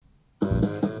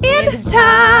End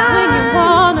time. When you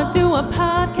wanna do a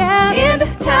podcast. End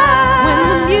time. When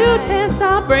the mutants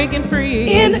are breaking free.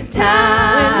 End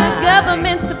time. When the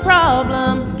government's the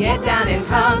problem. Get down and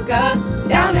hunker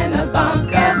down in the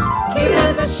bunker.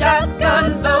 Keeping the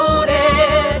shotgun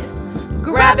loaded.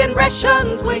 Grabbing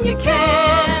rations when you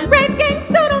can. Rape gangs,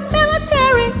 pseudo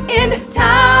military. End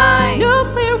time.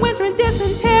 Nuclear winter and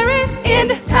dysentery. End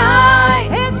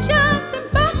time. Headshots and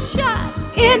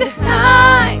buckshots. End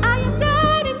time.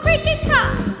 Iodine and creaky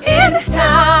cops. End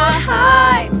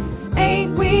times.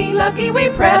 Ain't we lucky we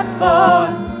prep for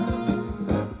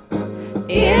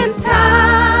end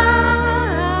time.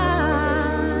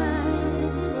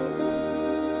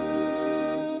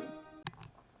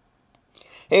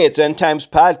 Hey, it's End Times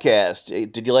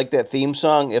Podcast. Did you like that theme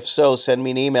song? If so, send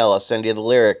me an email. I'll send you the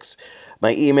lyrics.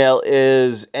 My email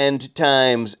is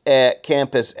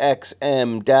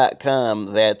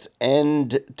endtimes@campusxm.com. That's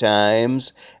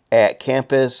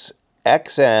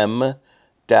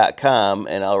endtimes@campusxm.com.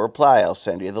 And I'll reply. I'll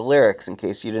send you the lyrics in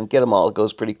case you didn't get them all. It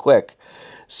goes pretty quick.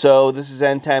 So this is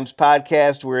End Times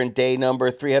Podcast. We're in day number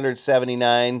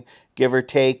 379, give or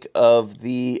take, of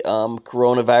the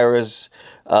coronavirus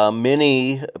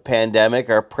mini pandemic,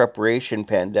 our preparation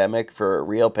pandemic for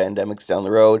real pandemics down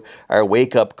the road, our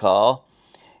wake-up call.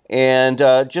 And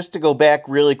just to go back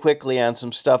really quickly on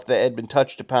some stuff that had been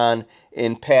touched upon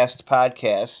in past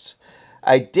podcasts,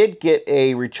 I did get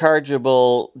a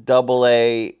rechargeable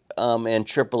AA and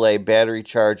AAA battery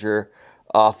charger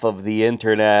off of the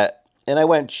internet. And I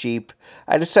went cheap.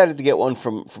 I decided to get one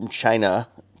from China,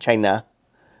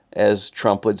 as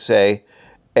Trump would say.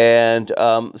 And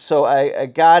so I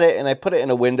got it, and I put it in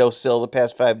a windowsill the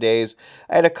past 5 days.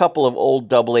 I had a couple of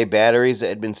old AA batteries that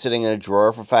had been sitting in a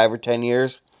drawer for 5 or 10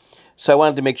 years. So I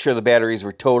wanted to make sure the batteries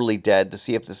were totally dead to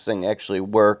see if this thing actually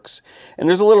works. And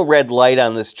there's a little red light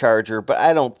on this charger, but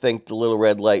I don't think the little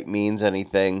red light means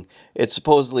anything. It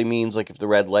supposedly means like if the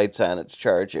red light's on, it's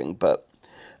charging, but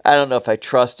I don't know if I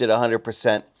trust it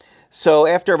 100%. So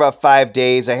after about 5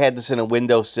 days, I had this in a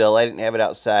windowsill. I didn't have it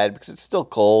outside because it's still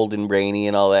cold and rainy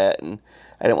and all that, and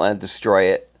I didn't want to destroy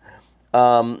it.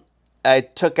 I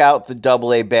took out the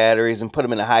AA batteries and put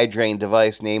them in a high drain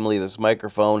device, namely this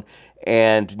microphone,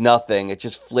 and nothing. It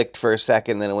just flicked for a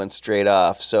second, then it went straight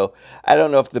off. So I don't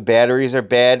know if the batteries are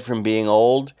bad from being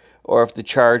old or if the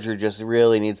charger just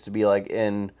really needs to be like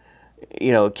in,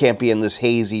 it can't be in this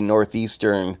hazy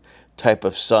northeastern type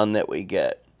of sun that we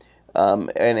get.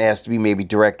 And it has to be maybe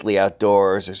directly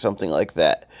outdoors or something like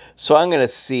that. So I'm going to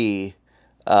see.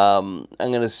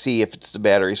 If it's the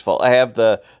battery's fault. I have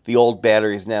the old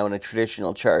batteries now in a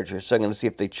traditional charger, so I'm going to see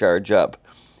if they charge up.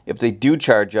 If they do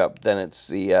charge up, then it's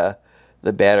the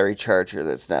battery charger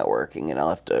that's not working, and I'll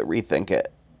have to rethink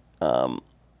it.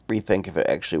 Rethink if it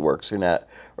actually works or not,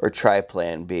 or try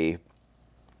Plan B.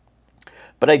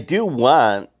 But I do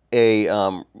want a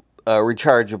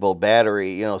rechargeable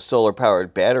battery,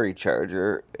 solar-powered battery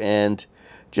charger, and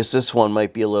just this one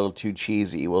might be a little too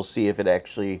cheesy. We'll see if it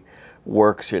actually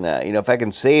works or not. If I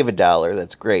can save $1,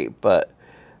 that's great, but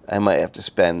I might have to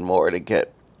spend more to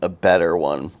get a better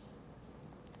one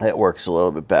that works a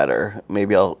little bit better.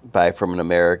 Maybe I'll buy from an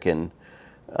American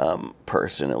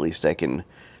person. At least I can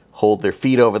hold their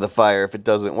feet over the fire if it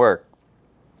doesn't work.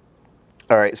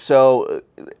 All right, so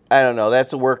I don't know.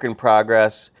 That's a work in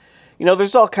progress.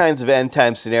 There's all kinds of end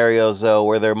time scenarios, though,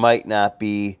 where you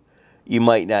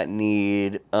might not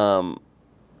need to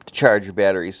charge your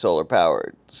battery solar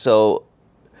powered. So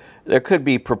there could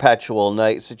be perpetual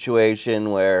night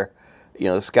situation where,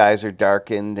 the skies are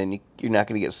darkened and you're not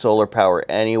going to get solar power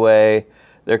anyway.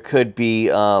 There could be,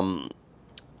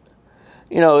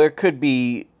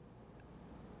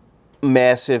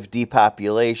 massive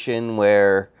depopulation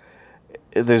where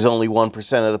there's only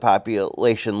 1% of the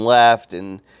population left,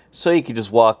 and so you could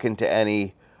just walk into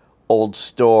any old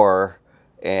store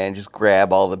and just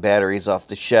grab all the batteries off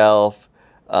the shelf.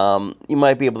 You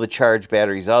might be able to charge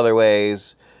batteries other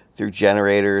ways through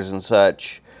generators and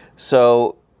such.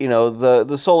 So,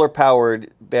 the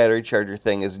solar-powered battery charger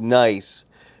thing is nice,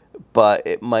 but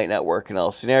it might not work in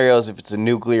all scenarios. If it's a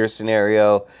nuclear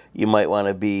scenario, you might want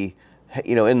to be,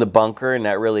 in the bunker and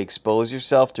not really expose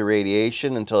yourself to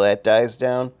radiation until that dies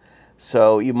down.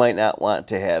 So you might not want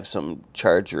to have some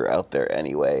charger out there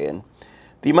anyway. And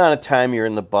the amount of time you're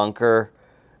in the bunker,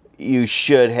 you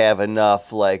should have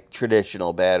enough like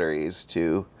traditional batteries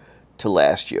to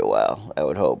last you a while, I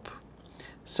would hope.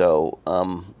 So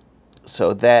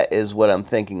that is what I'm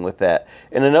thinking with that.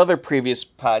 In another previous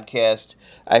podcast,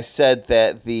 I said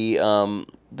that the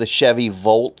Chevy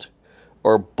Volt,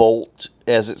 or Bolt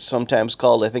as it's sometimes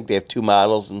called, I think they have two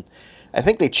models, and I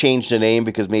think they changed the name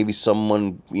because maybe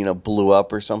someone, blew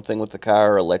up or something with the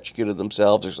car or electrocuted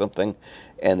themselves or something,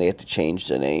 and they had to change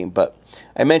the name. But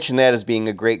I mentioned that as being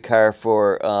a great car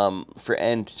for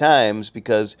end times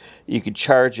because you could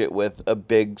charge it with a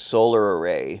big solar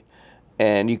array,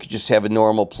 and you could just have a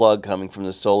normal plug coming from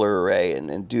the solar array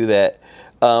and do that.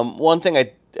 One thing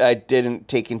I didn't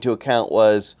take into account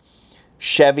was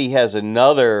Chevy has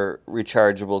another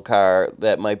rechargeable car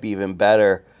that might be even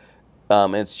better.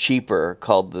 And it's cheaper,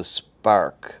 called the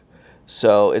Spark.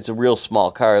 So it's a real small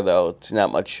car, though. It's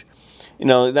not much.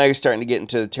 Now you're starting to get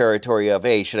into the territory of,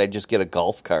 hey, should I just get a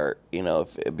golf cart?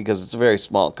 Because it's a very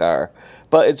small car.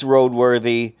 But it's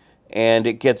roadworthy, and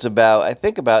it gets about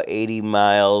 80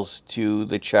 miles to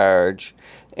the charge.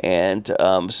 And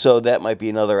so that might be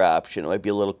another option. It might be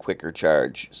a little quicker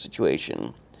charge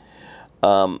situation.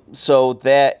 So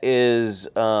that's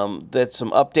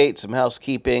some updates, some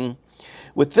housekeeping.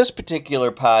 With this particular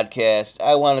podcast,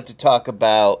 I wanted to talk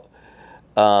about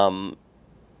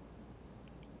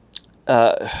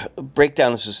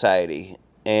breakdown of society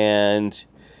and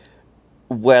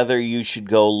whether you should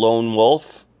go lone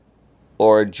wolf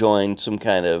or join some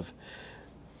kind of,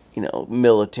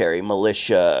 military,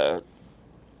 militia,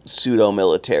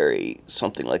 pseudo-military,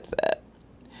 something like that.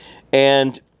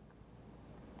 And,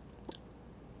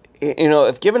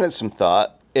 I've given it some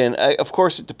thought, and of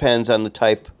course it depends on the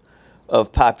type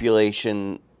of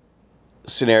population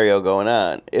scenario going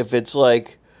on. If it's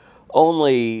like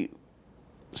only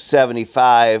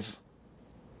 75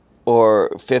 or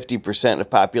 50% of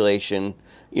population,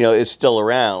 is still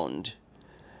around,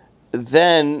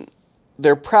 then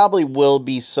there probably will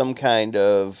be some kind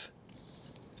of,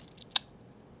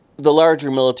 the larger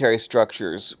military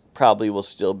structures probably will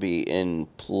still be in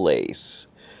place,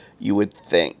 you would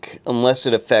think, unless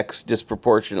it affects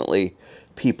disproportionately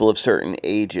people of certain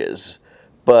ages.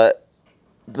 But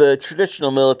the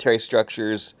traditional military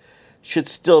structures should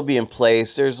still be in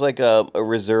place. There's like a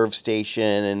reserve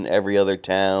station in every other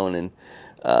town, and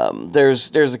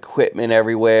there's equipment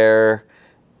everywhere,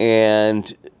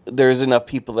 and there's enough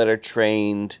people that are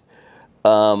trained.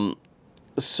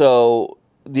 So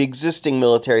the existing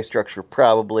military structure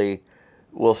probably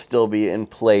will still be in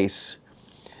place.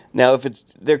 Now,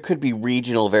 there could be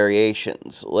regional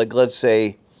variations. Like, let's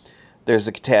say there's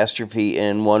a catastrophe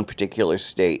in one particular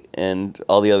state and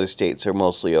all the other states are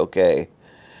mostly okay.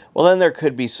 Well, then there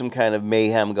could be some kind of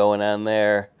mayhem going on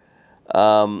there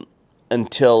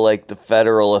until, like, the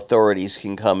federal authorities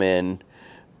can come in.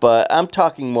 But I'm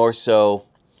talking more so,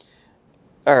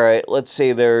 all right, let's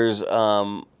say there's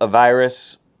a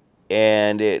virus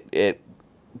and it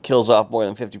kills off more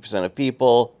than 50% of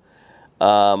people,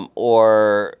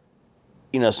 or,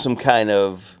 some kind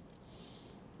of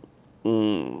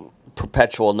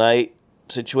perpetual night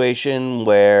situation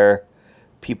where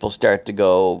people start to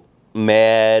go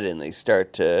mad and they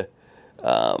start to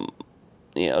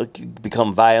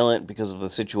become violent because of the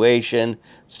situation. It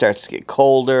starts to get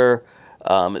colder.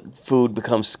 Food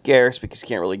becomes scarce because you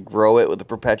can't really grow it with the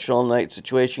perpetual night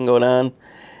situation going on.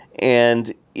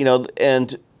 And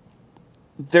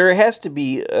there has to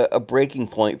be a breaking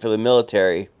point for the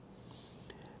military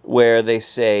where they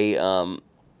say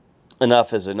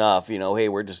enough is enough. Hey,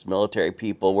 we're just military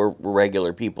people. We're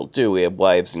regular people too. We have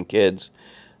wives and kids.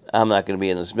 I'm not going to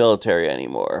be in this military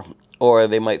anymore. Or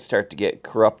they might start to get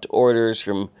corrupt orders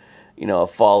from, a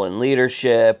fallen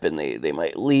leadership, and they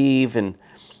might leave. And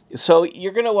so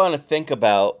you're going to want to think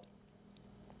about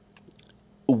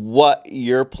what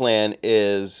your plan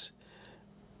is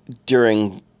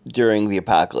during the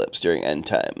apocalypse, during end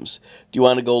times. Do you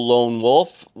want to go lone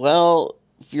wolf? Well,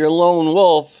 if you're a lone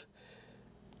wolf,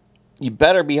 you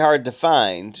better be hard to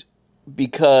find,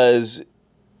 because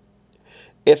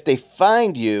if they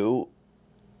find you,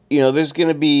 there's going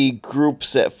to be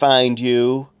groups that find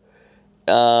you,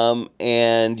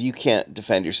 and you can't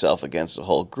defend yourself against the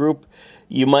whole group.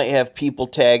 You might have people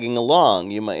tagging along.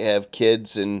 You might have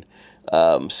kids and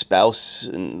spouse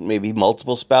and maybe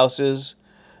multiple spouses.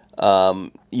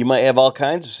 You might have all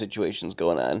kinds of situations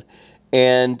going on.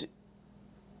 And,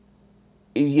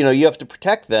 you have to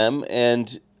protect them,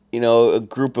 and, a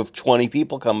group of 20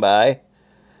 people come by,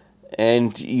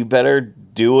 and you better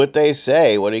do what they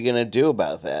say. What are you going to do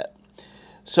about that?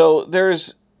 So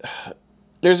there's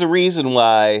a reason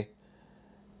why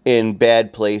in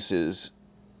bad places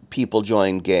people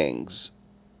join gangs.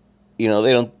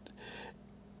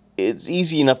 It's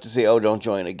easy enough to say, oh, don't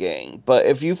join a gang. But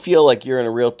if you feel like you're in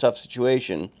a real tough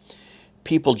situation,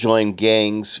 people join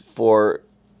gangs to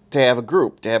have a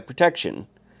group, to have protection.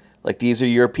 Like, these are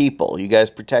your people. You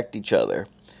guys protect each other.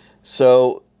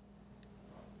 So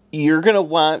you're going to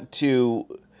want to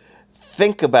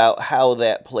think about how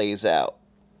that plays out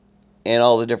and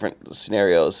all the different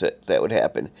scenarios that would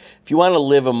happen. If you want to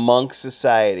live amongst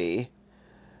society,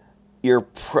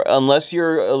 unless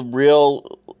you're a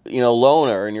real,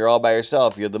 loner and you're all by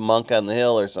yourself, you're the monk on the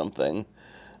hill or something,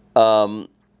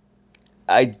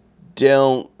 I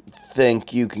don't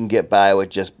think you can get by with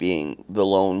just being the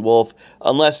lone wolf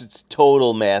unless it's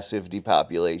total massive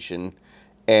depopulation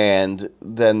and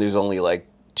then there's only like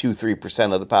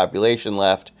 2-3% of the population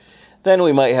left. Then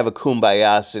we might have a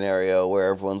kumbaya scenario where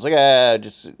everyone's like,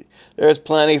 there's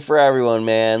plenty for everyone,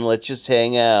 man. Let's just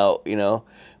hang out,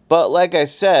 But like I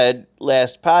said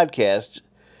last podcast,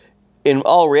 in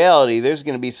all reality, there's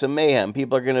going to be some mayhem.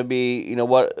 People are going to be,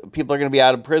 people are going to be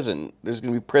out of prison. There's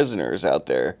going to be prisoners out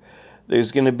there.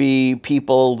 There's going to be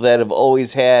people that have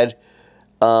always had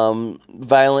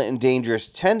violent and dangerous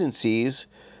tendencies,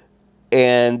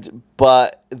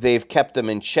 but they've kept them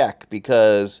in check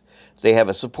because they have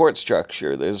a support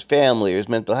structure. There's family, there's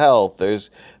mental health, there's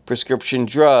prescription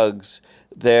drugs,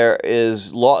 there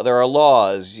are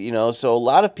laws, so a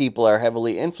lot of people are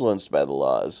heavily influenced by the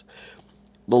laws.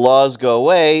 The laws go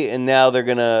away, and now they're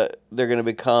gonna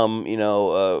become,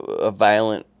 a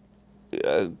violent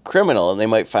criminal, and they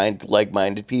might find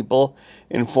like-minded people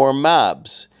and form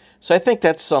mobs. So I think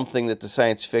that's something that the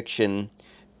science fiction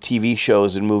TV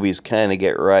shows and movies kind of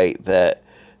get right, that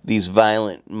these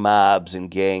violent mobs and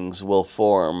gangs will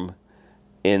form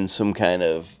in some kind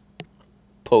of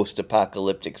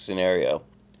post-apocalyptic scenario.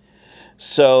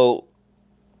 So,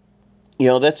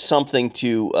 that's something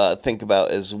to think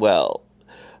about as well.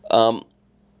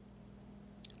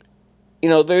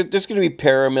 There's going to be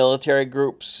paramilitary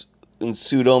groups and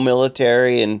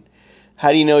pseudo-military, and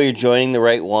how do you know you're joining the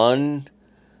right one?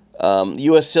 The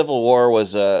U.S. Civil War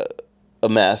was a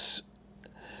mess.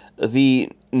 The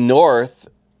North,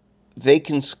 they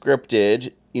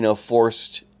conscripted,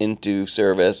 forced into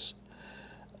service,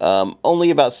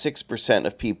 only about 6%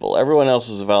 of people. Everyone else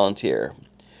was a volunteer.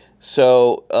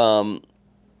 So, a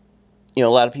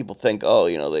lot of people think,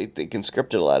 they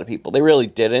conscripted a lot of people. They really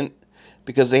didn't,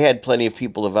 because they had plenty of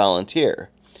people to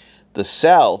volunteer. The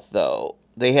South, though,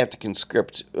 they have to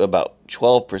conscript about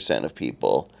 12% of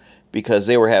people because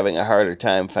they were having a harder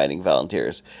time finding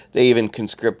volunteers. They even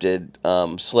conscripted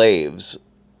slaves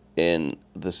in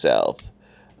the South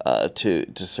to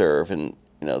serve, and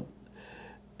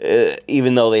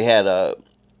even though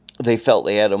they felt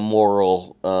they had a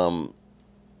moral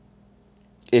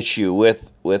issue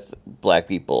with black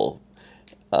people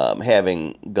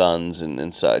having guns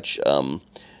and such.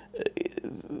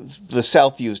 The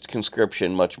South used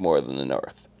conscription much more than the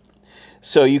North.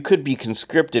 So you could be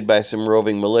conscripted by some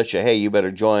roving militia. Hey, you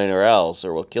better join or else,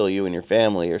 or we'll kill you and your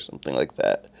family, or something like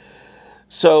that.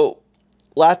 So,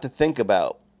 a lot to think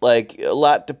about. Like, a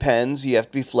lot depends. You have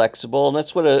to be flexible, and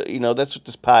that's what that's what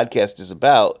this podcast is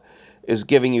about, is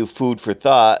giving you food for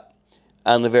thought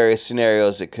on the various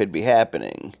scenarios that could be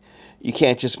happening. You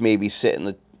can't just maybe sit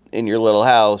in your little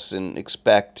house and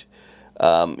expect,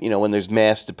 when there's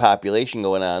mass depopulation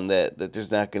going on, that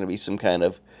there's not going to be some kind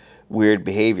of weird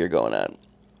behavior going on.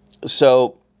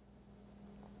 So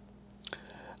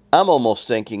I'm almost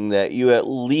thinking that you at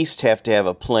least have to have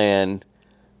a plan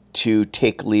to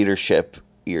take leadership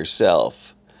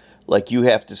yourself. Like, you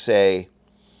have to say,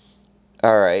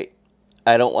 all right,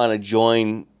 I don't want to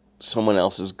join someone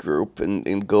else's group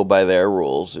and go by their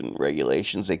rules and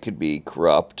regulations. They could be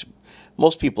corrupt.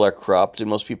 Most people are corrupt, and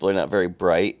most people are not very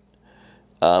bright.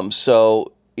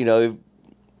 So,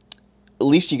 at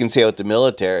least you can say with the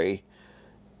military,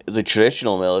 the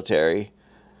traditional military,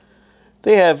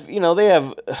 they have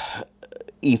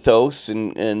ethos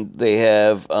and they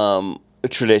have a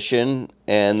tradition,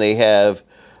 and they have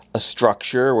a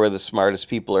structure where the smartest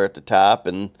people are at the top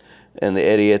and the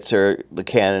idiots are the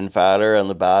cannon fodder on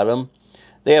the bottom.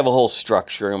 They have a whole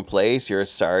structure in place. You're a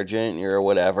sergeant, you're a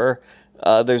whatever.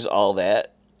 There's all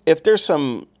that. If there's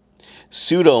some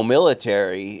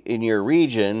pseudo-military in your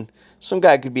region, some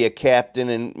guy could be a captain,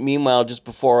 and meanwhile, just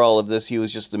before all of this, he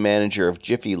was just the manager of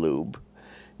Jiffy Lube.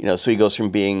 So he goes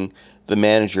from being the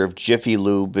manager of Jiffy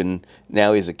Lube, and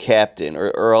now he's a captain,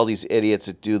 or all these idiots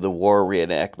that do the war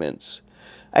reenactments.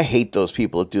 I hate those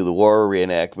people that do the war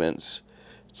reenactments.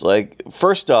 It's like,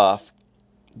 first off,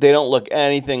 they don't look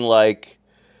anything like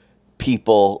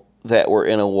people that were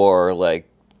in a war like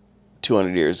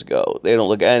 200 years ago. They don't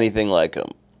look anything like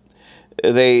them.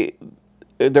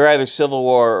 They're either Civil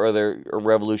War or they're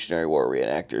Revolutionary War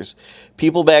reenactors.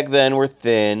 People back then were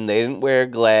thin. They didn't wear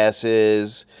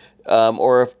glasses.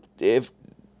 Or if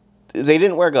they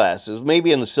didn't wear glasses.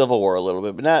 Maybe in the Civil War a little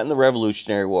bit, but not in the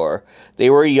Revolutionary War. They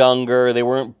were younger. They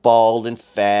weren't bald and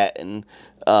fat and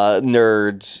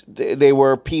nerds. They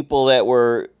were people that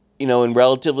were, in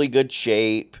relatively good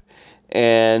shape,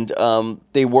 and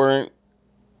they weren't.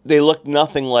 They look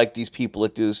nothing like these people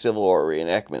that do the Civil War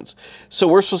reenactments. So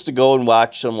we're supposed to go and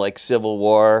watch some like Civil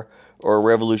War or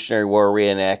Revolutionary War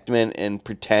reenactment and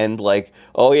pretend like,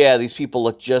 oh yeah, these people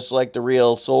look just like the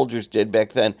real soldiers did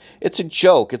back then. It's a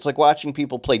joke. It's like watching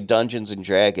people play Dungeons and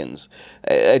Dragons.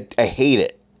 I hate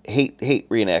it. Hate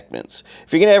reenactments.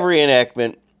 If you're gonna have a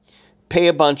reenactment, pay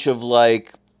a bunch of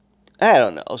like, I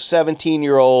don't know,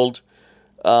 17-year-old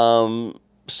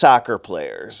soccer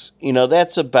players.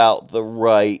 That's about the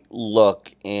right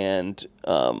look and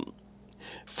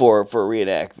for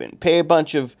reenactment. Pay a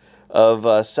bunch of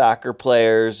soccer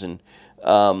players and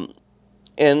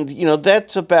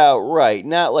that's about right.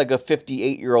 Not like a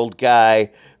 58-year-old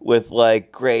guy with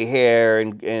like gray hair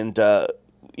and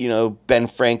Ben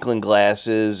Franklin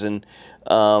glasses and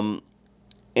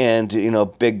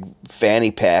big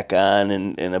fanny pack on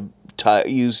and a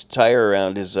used tire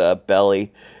around his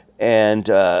belly. And,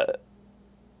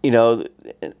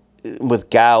 with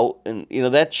gout, and,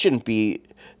 that shouldn't be,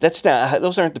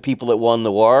 those aren't the people that won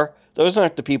the war. Those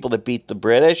aren't the people that beat the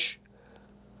British.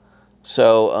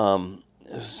 So,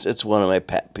 it's one of my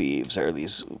pet peeves are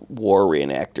these war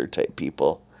reenactor type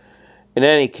people. In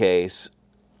any case,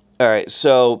 all right,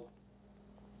 so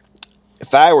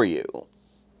if I were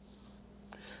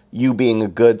you being a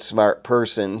good, smart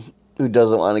person who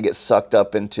doesn't want to get sucked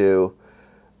up into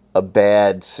a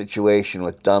bad situation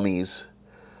with dummies,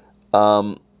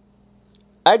 I'd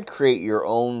create your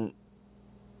own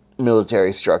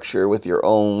military structure with your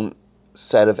own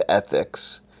set of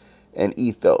ethics and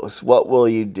ethos. What will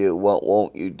you do? What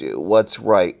won't you do? What's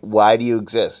right? Why do you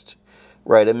exist?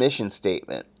 Write a mission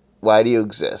statement. Why do you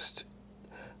exist?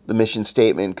 The mission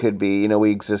statement could be,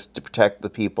 we exist to protect the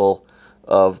people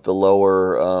of the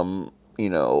lower,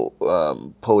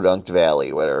 Podunk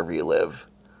Valley, wherever you live.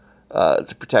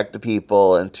 To protect the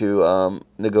people and to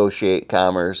negotiate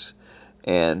commerce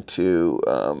and to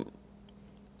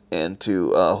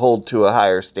hold to a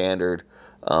higher standard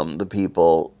the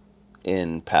people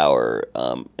in power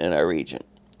in our region.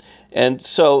 And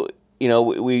so,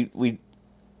 we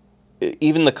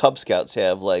even the Cub Scouts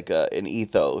have like an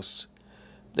ethos.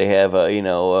 They have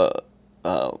the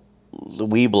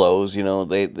Webelos,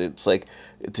 it's like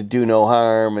to do no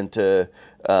harm and to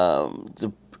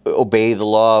obey the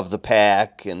law of the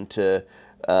pack and to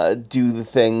do the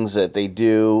things that they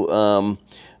do.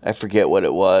 I forget what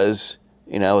it was.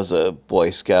 I was a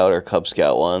Boy Scout or Cub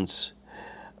Scout once.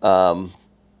 To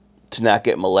not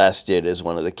get molested is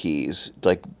one of the keys.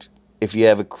 Like, if you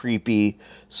have a creepy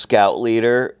scout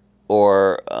leader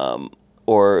or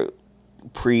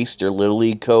priest or Little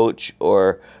League coach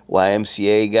or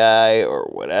YMCA guy or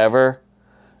whatever,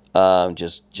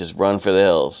 just run for the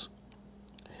hills.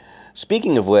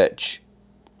 Speaking of which,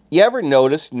 you ever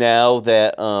notice now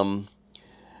that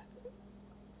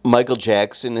Michael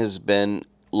Jackson has been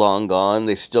long gone?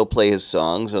 They still play his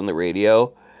songs on the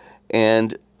radio.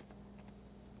 And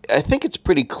I think it's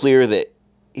pretty clear that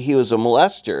he was a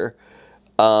molester.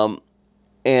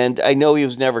 And I know he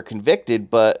was never convicted,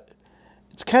 but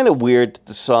it's kind of weird that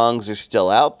the songs are still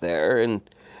out there. And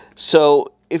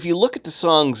so if you look at the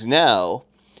songs now,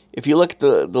 if you look at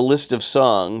the list of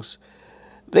songs,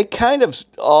 they kind of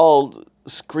all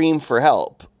scream for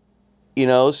help,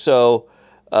 So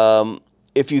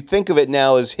if you think of it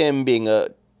now as him being a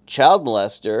child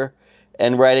molester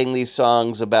and writing these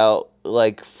songs about,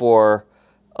 like, for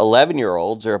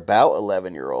 11-year-olds or about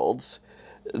 11-year-olds,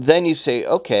 then you say,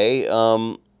 okay,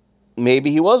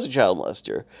 maybe he was a child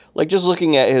molester. Like, just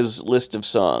looking at his list of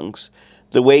songs,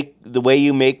 the way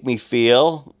you make me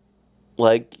feel,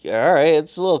 like, all right,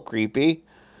 it's a little creepy.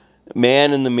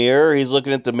 Man in the mirror, he's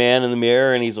looking at the man in the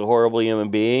mirror and he's a horrible human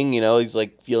being, he's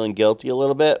like feeling guilty a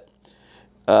little bit.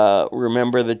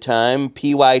 Remember the time?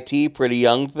 PYT, Pretty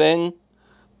Young Thing.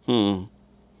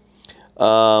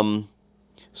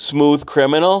 Smooth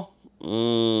Criminal.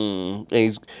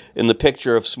 He's in the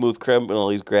picture of Smooth Criminal,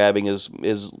 he's grabbing his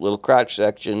little crotch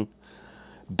section.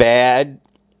 Bad.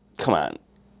 Come on.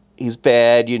 He's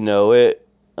bad, you know it.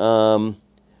 Love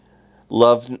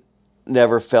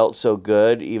Never Felt So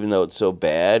Good, even though it's so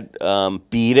bad.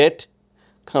 Beat It.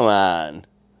 Come on.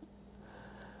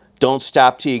 Don't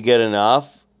Stop Till You Get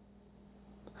Enough.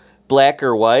 Black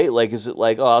or White. Like, is it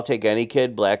like, oh, I'll take any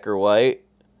kid, black or white?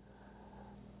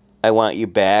 I Want You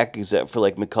Back. Is that for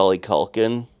like Macaulay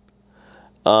Culkin?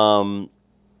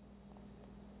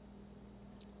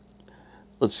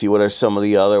 Let's see, what are some of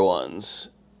the other ones?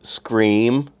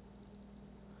 Scream.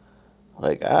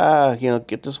 Like,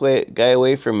 get this guy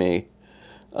away from me.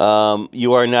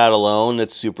 You are not alone.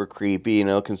 That's super creepy,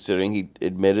 considering he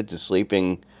admitted to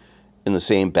sleeping in the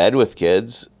same bed with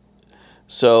kids.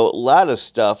 So a lot of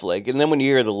stuff, and then when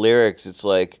you hear the lyrics, it's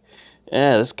like,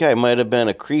 this guy might have been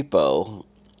a creepo.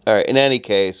 All right, in any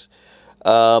case,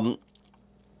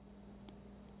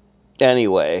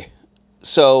 anyway,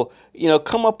 so,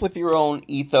 come up with your own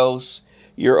ethos,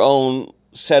 your own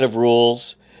set of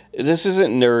rules. This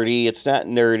isn't nerdy. It's not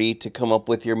nerdy to come up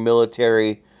with your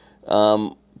military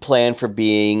plan for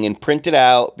being and print it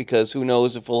out, because who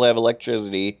knows if we'll have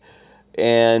electricity,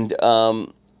 and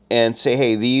say,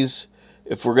 hey,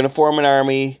 if we're going to form an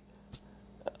army,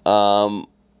 I'm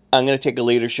going to take a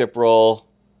leadership role,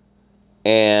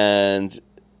 and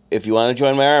if you want to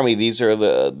join my army, these are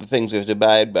the things we have to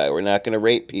abide by. We're not going to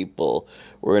rape people.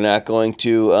 We're not going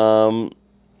to,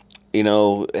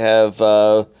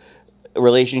 have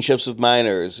relationships with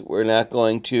minors. We're not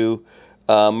going to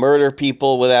murder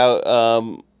people without.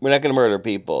 We're not going to murder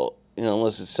people,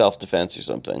 unless it's self-defense or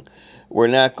something. We're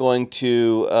not going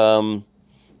to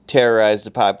terrorize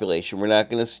the population. We're not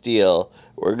going to steal.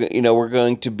 We're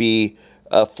going to be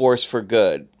a force for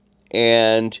good,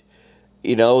 and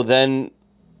then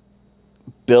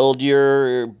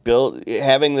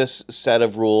having this set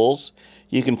of rules.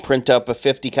 You can print up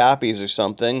 50 copies or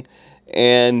something,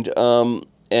 and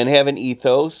have an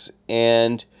ethos,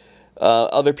 and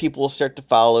other people will start to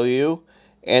follow you,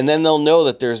 and then they'll know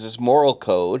that there's this moral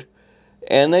code,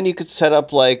 and then you could set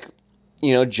up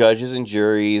judges and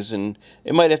juries, and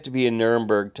it might have to be a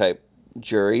Nuremberg type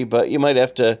jury, but you might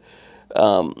have to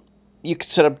you could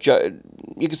set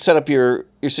up your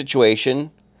situation,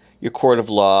 your court of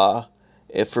law,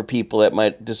 for people that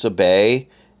might disobey,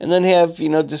 and then have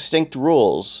distinct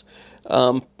rules.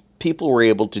 People were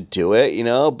able to do it,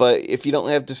 but if you don't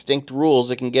have distinct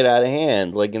rules, it can get out of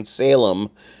hand. Like in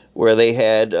Salem, where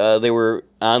they were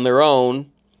on their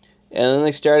own, and then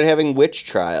they started having witch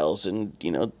trials, and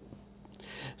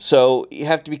so you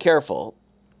have to be careful.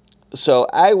 So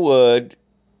I would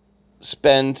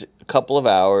spend a couple of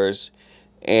hours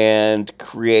and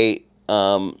create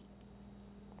your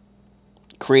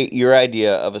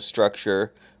idea of a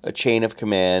structure, a chain of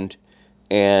command,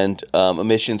 and a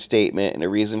mission statement and a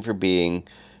reason for being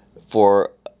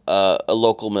for a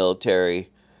local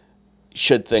military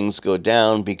should things go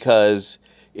down. Because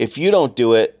if you don't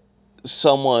do it,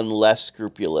 someone less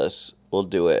scrupulous will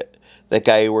do it. That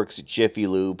guy who works at Jiffy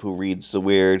Lube, who reads the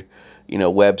weird,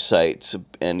 websites,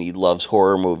 and he loves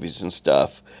horror movies and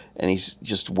stuff, and he's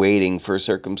just waiting for a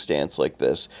circumstance like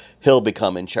this, he'll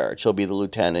become in charge. He'll be the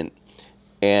lieutenant.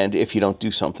 And if you don't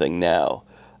do something now,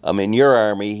 in your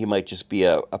army, he might just be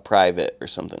a private or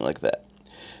something like that.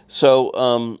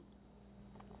 So,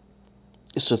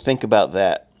 so think about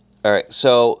that. All right.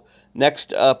 So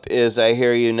next up is I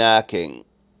Hear You Knocking.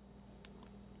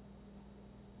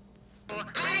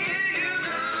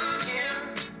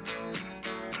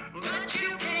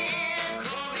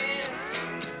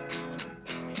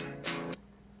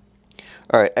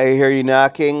 All right, I Hear You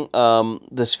Knocking.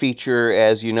 This feature,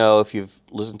 as you know, if you've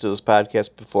listened to this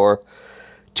podcast before,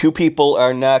 two people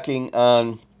are knocking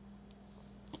on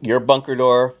your bunker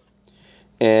door,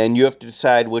 and you have to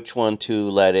decide which one to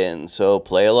let in. So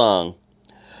play along.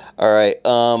 All right.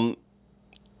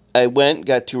 I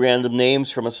got two random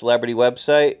names from a celebrity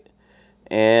website,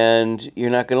 and you're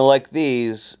not going to like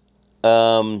these.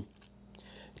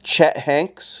 Chet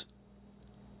Hanks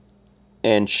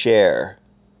and Cher.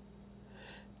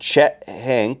 Chet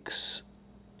Hanks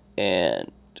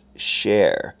and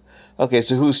Cher. Okay,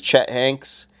 so who's Chet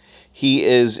Hanks? He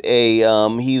is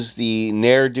he's the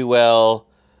ne'er-do-well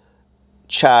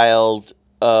child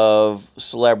of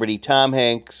celebrity Tom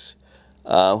Hanks,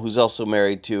 who's also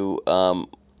married to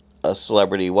a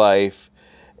celebrity wife,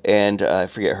 and I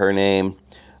forget her name.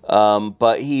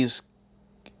 But he's,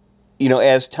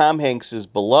 as Tom Hanks is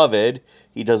beloved,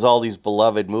 he does all these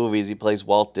beloved movies. He plays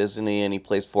Walt Disney, and he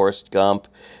plays Forrest Gump,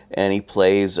 and he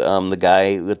plays the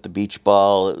guy with the beach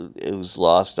ball who's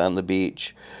lost on the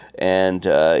beach, and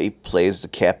he plays the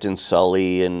Captain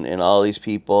Sully and all these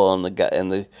people, and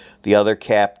the other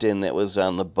captain that was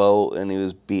on the boat, and he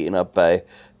was beaten up by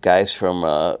guys from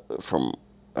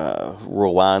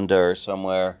Rwanda or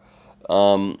somewhere,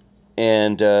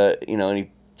 and he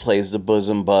plays the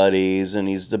bosom buddies, and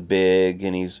he's the big,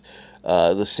 and he's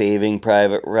the Saving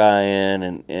Private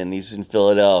Ryan, and he's in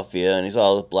Philadelphia, and he's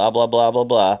all blah, blah, blah, blah,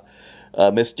 blah.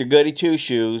 Mr. Goody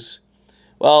Two-Shoes.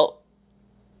 Well,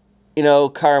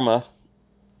 karma.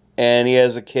 And he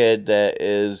has a kid that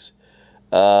is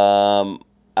out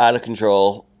of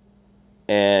control,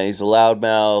 and he's a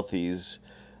loudmouth. He's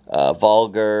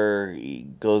vulgar. He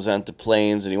goes onto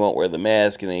planes and he won't wear the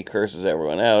mask, and then he curses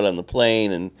everyone out on the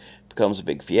plane and becomes a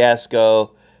big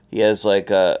fiasco. He has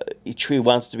he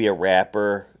wants to be a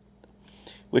rapper,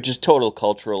 which is total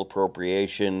cultural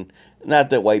appropriation. Not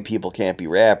that white people can't be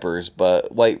rappers,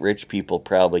 but white rich people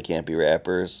probably can't be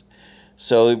rappers.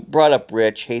 So he brought up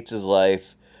rich, hates his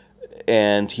life,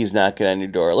 and he's knocking on your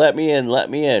door. Let me in,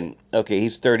 let me in. Okay,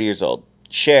 he's 30 years old.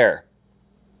 Cher.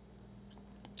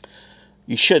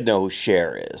 You should know who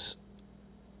Cher is.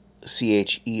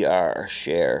 Cher.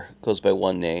 Cher. Goes by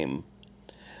one name.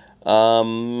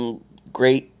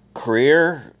 Great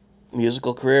career,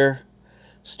 musical career.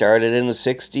 Started in the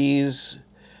 60s.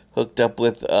 Hooked up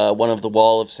with one of the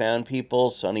Wall of Sound people,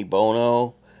 Sonny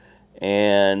Bono.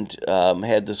 And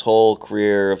had this whole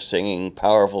career of singing,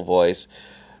 powerful voice.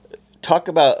 Talk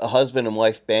about a husband and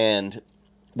wife band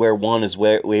where one is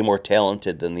way more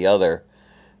talented than the other.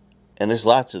 And there's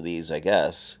lots of these, I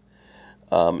guess,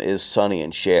 is Sonny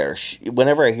and Cher.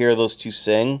 Whenever I hear those two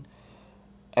sing,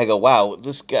 I go, wow,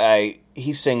 this guy,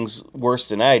 he sings worse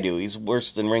than I do. He's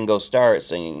worse than Ringo Starr at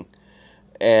singing.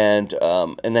 And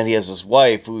then he has this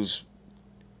wife who's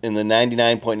in the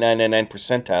 99.999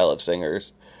 percentile of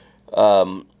singers.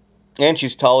 And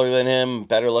she's taller than him,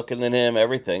 better looking than him,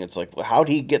 everything. It's like, well, how'd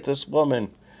he get this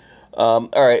woman? All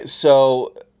right,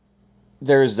 so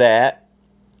there's that.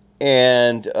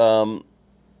 And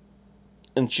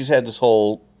she's had this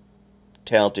whole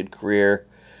talented career.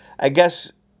 I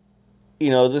guess,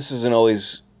 this isn't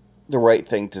always the right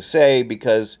thing to say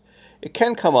because it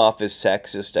can come off as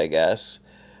sexist, I guess.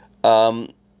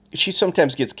 She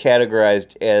sometimes gets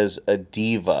categorized as a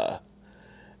diva.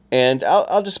 And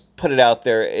I'll just put it out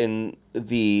there in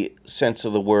the sense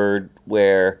of the word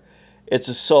where it's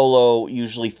a solo,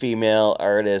 usually female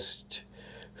artist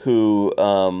who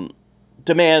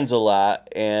demands a lot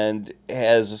and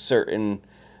has a certain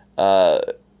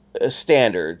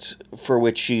standards for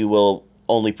which she will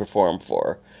only perform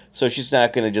for. So she's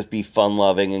not going to just be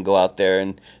fun-loving and go out there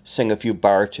and sing a few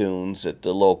bar tunes at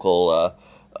the local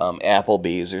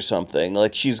Applebee's or something.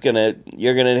 Like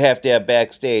you're gonna have to have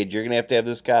backstage. You're gonna have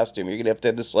this costume. You're gonna have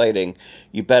this lighting.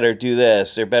 You better do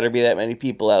this. There better be that many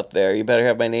people out there. You better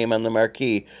have my name on the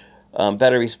marquee.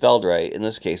 Better be spelled right. In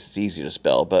this case, it's easy to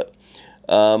spell. But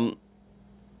I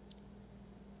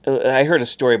heard a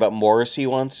story about Morrissey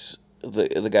once,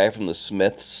 the guy from the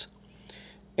Smiths,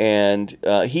 and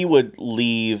he would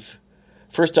leave.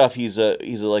 First off, he's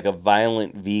like a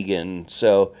violent vegan,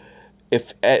 so.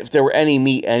 If there were any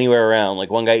meat anywhere around, like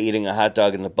one guy eating a hot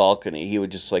dog in the balcony, he would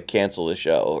just cancel the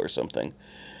show or something.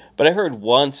 But I heard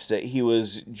once that he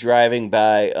was driving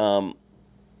by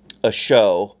a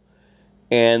show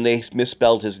and they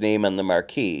misspelled his name on the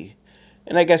marquee.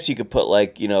 And I guess you could put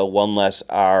one less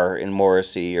R in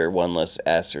Morrissey or one less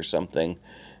S or something.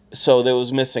 So there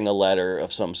was missing a letter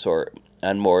of some sort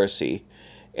on Morrissey.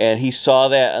 And he saw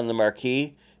that on the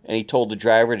marquee and he told the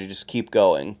driver to just keep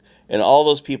going. And all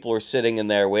those people were sitting in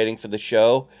there waiting for the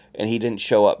show, and he didn't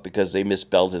show up because they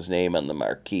misspelled his name on the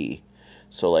marquee.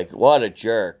 So, what a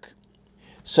jerk.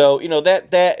 So,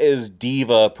 that is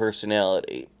diva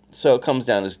personality. So it comes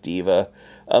down as diva.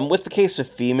 With the case of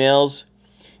females,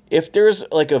 if there's,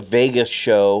 a Vegas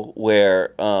show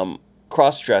where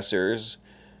cross-dressers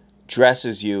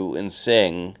dresses you and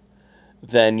sing,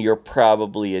 then you're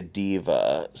probably a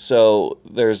diva. So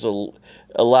there's a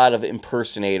lot of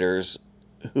impersonators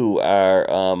who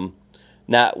are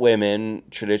not women,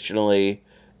 traditionally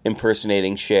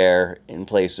impersonating Cher in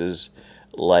places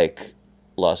like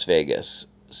Las Vegas.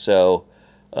 So,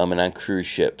 and on cruise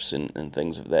ships and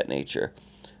things of that nature.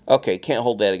 Okay, can't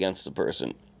hold that against the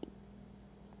person.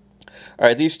 All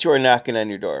right, these two are knocking on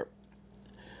your door.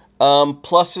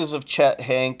 Pluses of Chet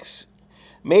Hanks.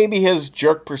 Maybe his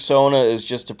jerk persona is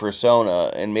just a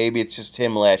persona, and maybe it's just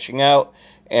him lashing out.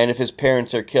 And if his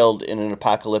parents are killed in an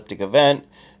apocalyptic event,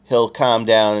 he'll calm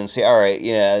down and say, all right,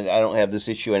 I don't have this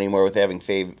issue anymore with having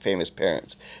famous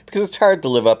parents. Because it's hard to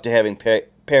live up to having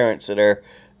parents that are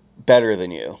better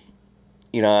than you.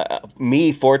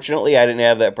 Me, fortunately, I didn't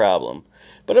have that problem.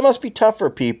 But it must be tough for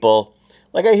people.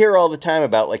 I hear all the time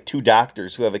about, two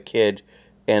doctors who have a kid,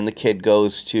 and the kid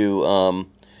goes to,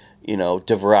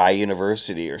 DeVry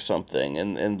University or something.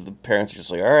 And the parents are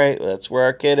just like, all right, well, that's where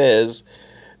our kid is.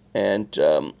 And,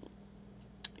 to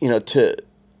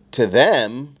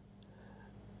them,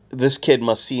 this kid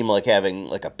must seem like having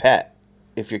a pet.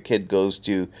 If you're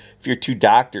two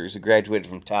doctors who graduated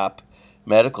from top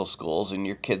medical schools and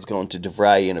your kid's going to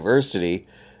DeVry University,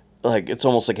 it's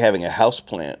almost like having a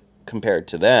houseplant compared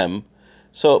to them.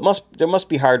 So there must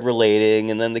be hard relating,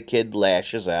 and then the kid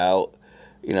lashes out,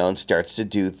 and starts to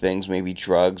do things, maybe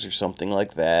drugs or something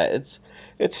like that.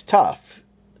 It's tough.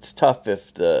 It's tough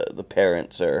if the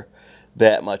parents are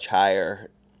that much higher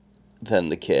than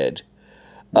the kid.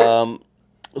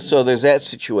 So there's that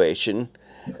situation,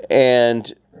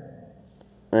 and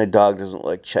my dog doesn't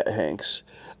like Chet Hanks.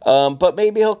 But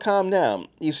maybe he'll calm down.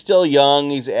 He's still young.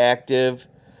 He's active.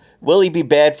 Will he be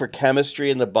bad for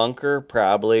chemistry in the bunker?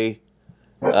 Probably.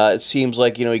 It seems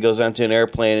like, he goes onto an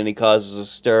airplane and he causes a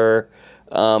stir.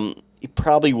 He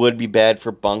probably would be bad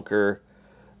for bunker.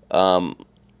 But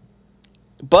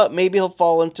maybe he'll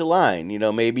fall into line.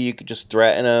 Maybe you could just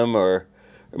threaten him, or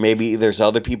maybe there's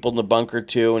other people in the bunker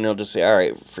too, and he'll just say, all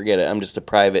right, forget it. I'm just a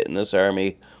private in this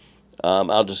army.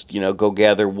 I'll just, go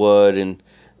gather wood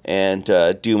and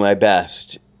do my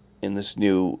best in this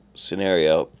new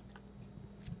scenario.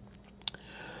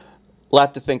 A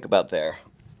lot to think about there.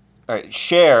 All right,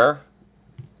 Cher,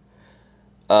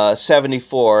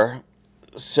 74,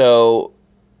 so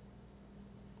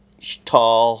she's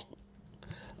tall.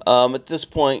 At this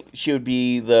point, she would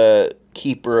be the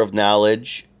keeper of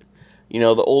knowledge. The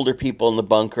older people in the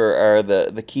bunker are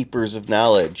the keepers of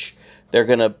knowledge. They're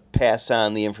going to pass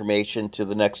on the information to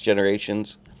the next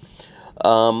generations.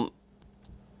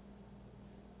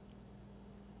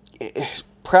 It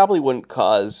probably wouldn't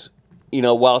cause,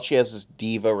 while she has this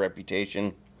diva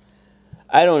reputation,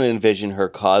 I don't envision her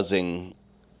causing,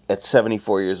 at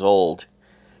 74 years old,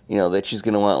 that she's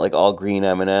going to want like all green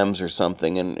M&Ms or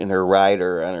something in her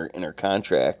rider in her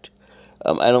contract.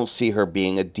 I don't see her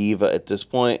being a diva at this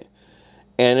point.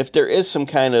 And if there is some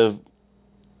kind of,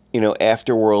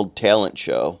 afterworld talent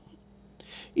show,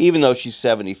 even though she's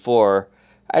 74,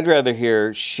 I'd rather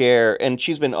hear Cher, and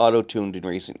she's been auto-tuned in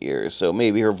recent years, so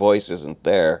maybe her voice isn't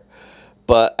there.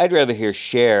 But I'd rather hear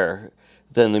Cher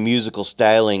than the musical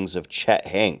stylings of Chet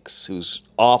Hanks, who's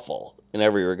awful in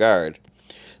every regard.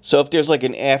 So if there's like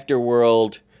an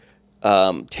afterworld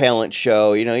talent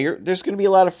show, there's going to be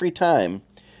a lot of free time.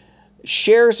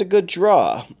 Cher's a good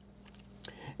draw.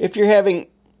 If you're having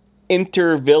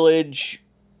inter-village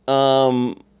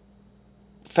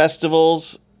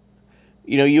festivals,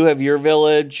 you have your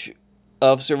village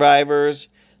of survivors.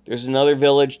 There's another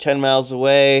village 10 miles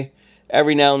away.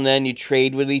 Every now and then you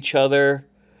trade with each other.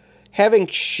 Having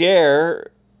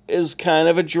Cher is kind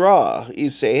of a draw. You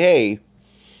say,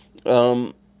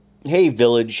 hey,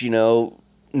 village,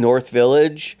 North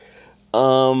Village,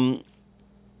 why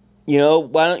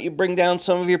don't you bring down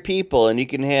some of your people, and you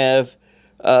can have,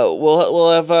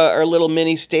 we'll have our little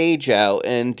mini stage out,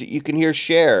 and you can hear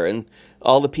Cher, and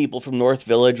all the people from North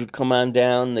Village would come on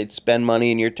down. They'd spend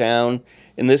money in your town.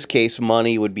 In this case,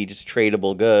 money would be just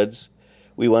tradable goods.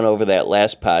 We went over that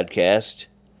last podcast.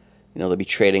 They'll be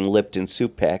trading Lipton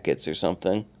soup packets or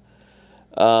something.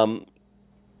 So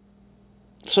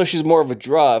she's more of a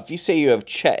draw. If you say you have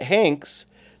Chet Hanks,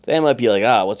 they might be like,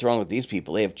 what's wrong with these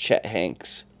people? They have Chet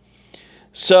Hanks.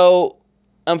 So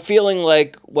I'm feeling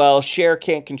like, while Cher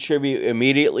can't contribute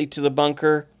immediately to the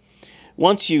bunker,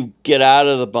 once you get out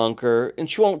of the bunker, and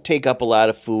she won't take up a lot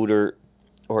of food or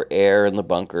air in the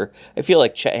bunker, I feel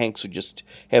like Chet Hanks would just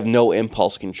have no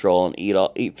impulse control and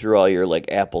eat through all your like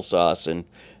applesauce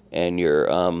and your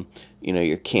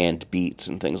your canned beets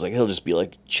and things. Like, he'll just be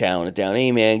like chowing it down.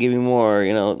 Hey man, give me more.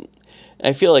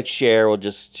 I feel like Cher will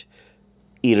just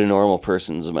eat a normal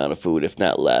person's amount of food, if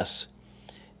not less,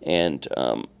 and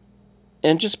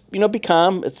just be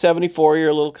calm. At 74, you're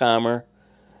a little calmer.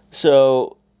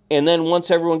 So, and then once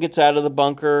everyone gets out of the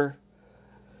bunker,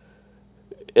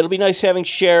 it'll be nice having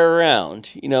Cher around.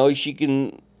 She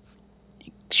can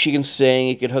sing.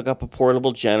 You could hook up a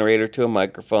portable generator to a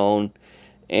microphone,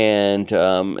 and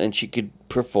she could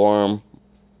perform,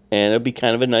 and it'd be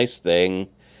kind of a nice thing.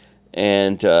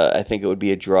 And I think it would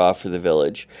be a draw for the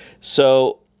village.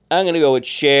 So I'm gonna go with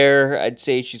Cher. I'd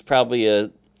say she's probably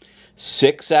a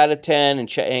 6 out of 10, and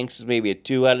Chet Hanks is maybe a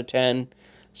 2 out of 10.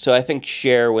 So I think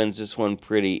Cher wins this one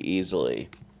pretty easily.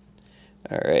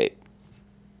 All right.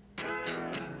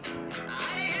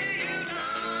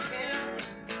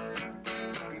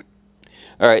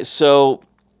 All right, so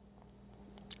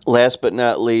last but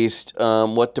not least,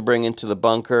 what to bring into the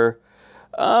bunker.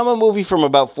 A movie from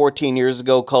about 14 years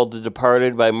ago called The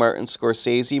Departed by Martin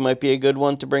Scorsese might be a good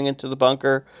one to bring into the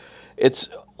bunker. It's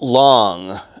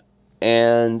long,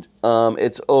 and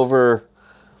it's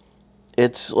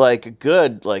like a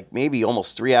good, like maybe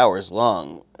almost 3 hours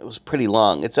long. It was pretty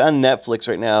long. It's on Netflix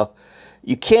right now.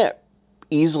 You can't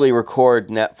easily record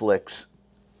Netflix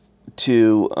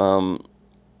to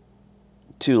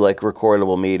like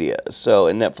recordable media. So,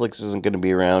 and Netflix isn't going to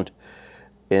be around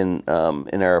in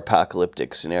our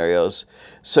apocalyptic scenarios.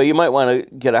 So you might want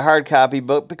to get a hard copy,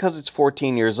 but because it's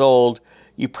 14 years old,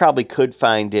 you probably could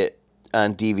find it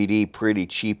on DVD pretty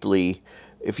cheaply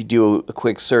if you do a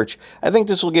quick search. I think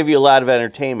this will give you a lot of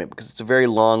entertainment because it's a very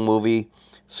long movie,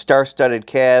 star-studded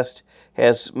cast,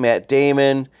 has Matt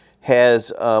Damon,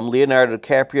 has Leonardo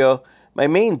DiCaprio. My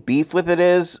main beef with it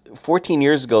is 14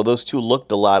 years ago, those two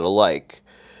looked a lot alike.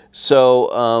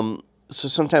 So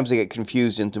sometimes I get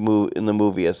confused in the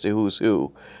movie as to who's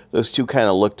who. Those two kind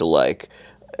of looked alike.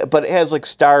 But it has like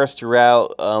stars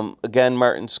throughout. Again,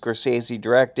 Martin Scorsese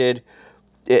directed.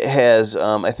 It has,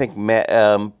 I think,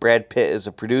 Brad Pitt is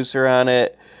a producer on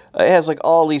it. It has like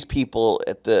all these people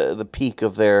at the peak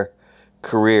of their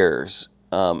careers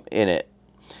in it.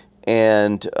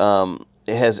 And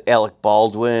it has Alec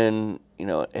Baldwin.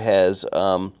 It has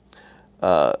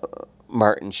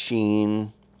Martin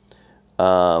Sheen.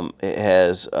 It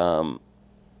has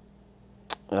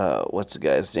what's the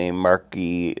guy's name?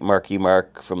 Marky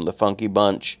Mark from the Funky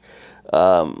Bunch.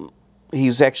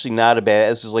 He's actually not a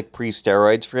bad. This is like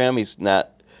pre-steroids for him. He's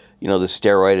not, the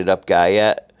steroided up guy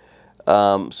yet.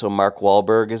 So Mark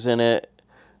Wahlberg is in it.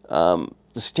 The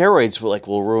steroids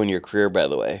will ruin your career. By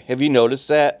the way, have you noticed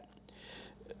that?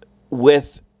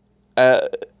 With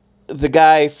the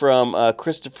guy from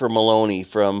Christopher Maloney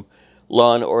from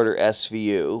Law and Order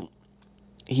SVU,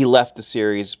 he left the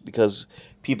series because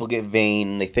people get vain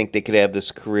and they think they could have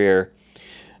this career.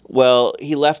 Well,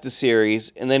 he left the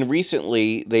series, and then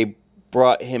recently they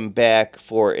brought him back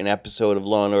for an episode of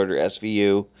Law and Order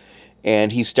SVU,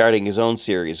 and he's starting his own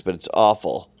series, but it's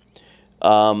awful.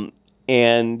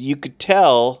 And you could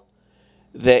tell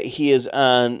that he's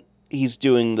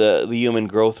doing the human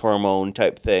growth hormone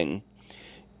type thing.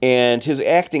 And his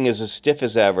acting is as stiff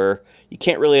as ever. You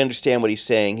can't really understand what he's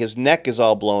saying. His neck is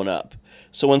all blown up.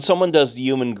 So when someone does the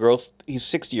human growth, he's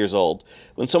 60 years old.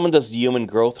 When someone does the human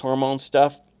growth hormone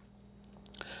stuff,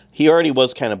 he already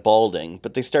was kind of balding,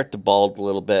 but they start to bald a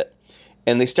little bit.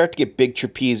 And they start to get big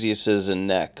trapeziuses in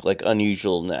neck, like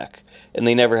unusual neck. And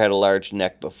they never had a large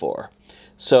neck before.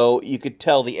 So you could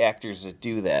tell the actors that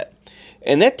do that.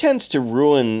 And that tends to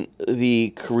ruin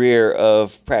the career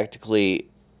of practically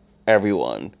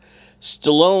everyone.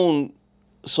 Sylvester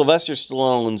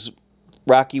Stallone's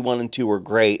Rocky 1 and 2 were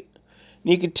great.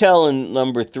 And you could tell in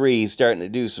number 3 he's starting to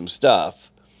do some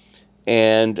stuff.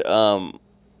 And the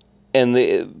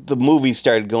movie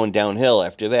started going downhill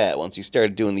after that. Once he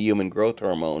started doing the human growth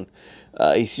hormone,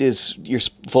 your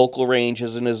vocal range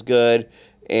isn't as good,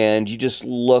 and you just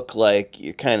look like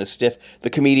you're kind of stiff. The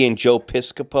comedian Joe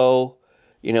Piscopo,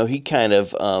 he kind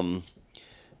of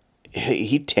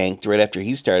he tanked right after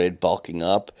he started bulking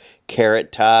up.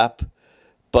 Carrot Top,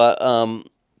 but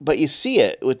you see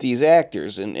it with these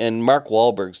actors, and Mark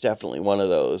Wahlberg's definitely one of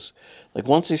those. Like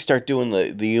once they start doing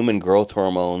the human growth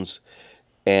hormones,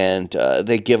 and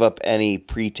they give up any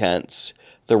pretense,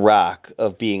 The Rock,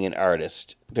 of being an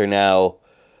artist. They're now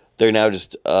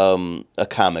just a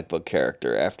comic book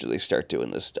character after they start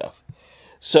doing this stuff.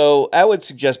 So I would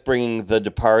suggest bringing The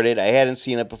Departed. I hadn't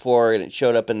seen it before, and it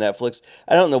showed up in Netflix.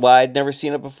 I don't know why I'd never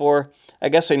seen it before. I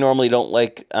guess I normally don't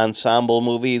like ensemble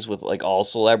movies with like all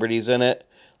celebrities in it.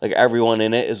 Like everyone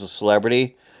in it is a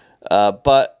celebrity.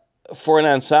 But for an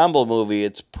ensemble movie,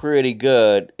 it's pretty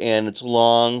good, and it's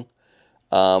long.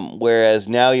 Whereas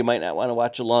now you might not want to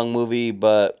watch a long movie,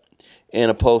 but in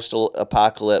a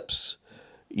post-apocalypse,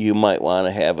 you might want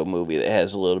to have a movie that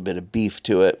has a little bit of beef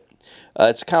to it.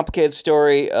 It's a complicated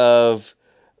story of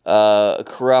a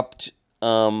corrupt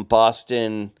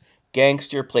Boston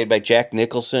gangster played by Jack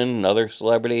Nicholson, another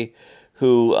celebrity,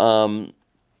 who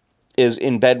is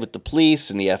in bed with the police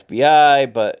and the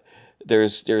FBI, but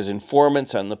there's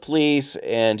informants on the police,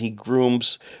 and he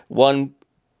grooms one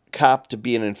cop to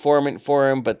be an informant for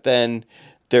him, but then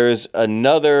there's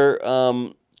another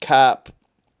cop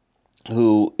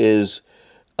who is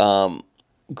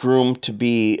groomed to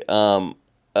be an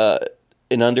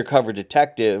undercover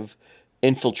detective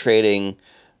infiltrating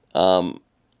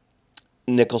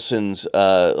Nicholson's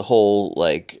his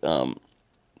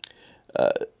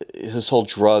whole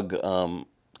drug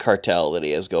cartel that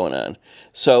he has going on.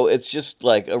 So it's just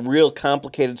like a real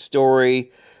complicated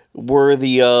story,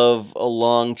 worthy of a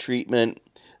long treatment.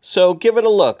 So give it a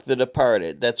look, The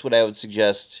Departed. That's what I would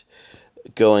suggest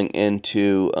going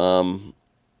into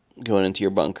your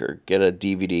bunker. Get a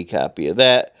DVD copy of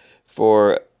that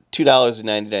for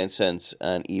 $2.99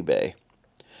 on eBay.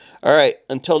 All right,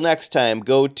 until next time,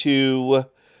 go to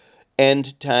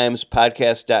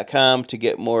endtimespodcast.com to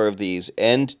get more of these.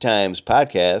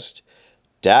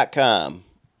 endtimespodcast.com.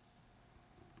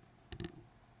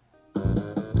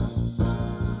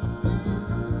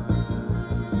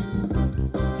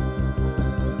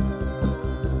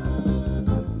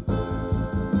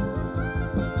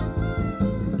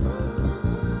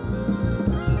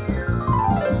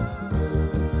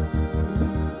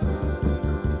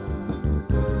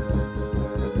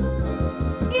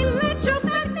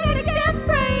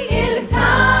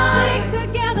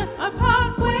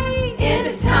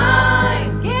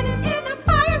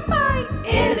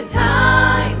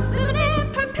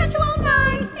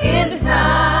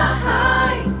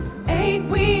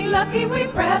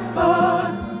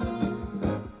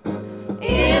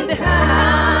 time.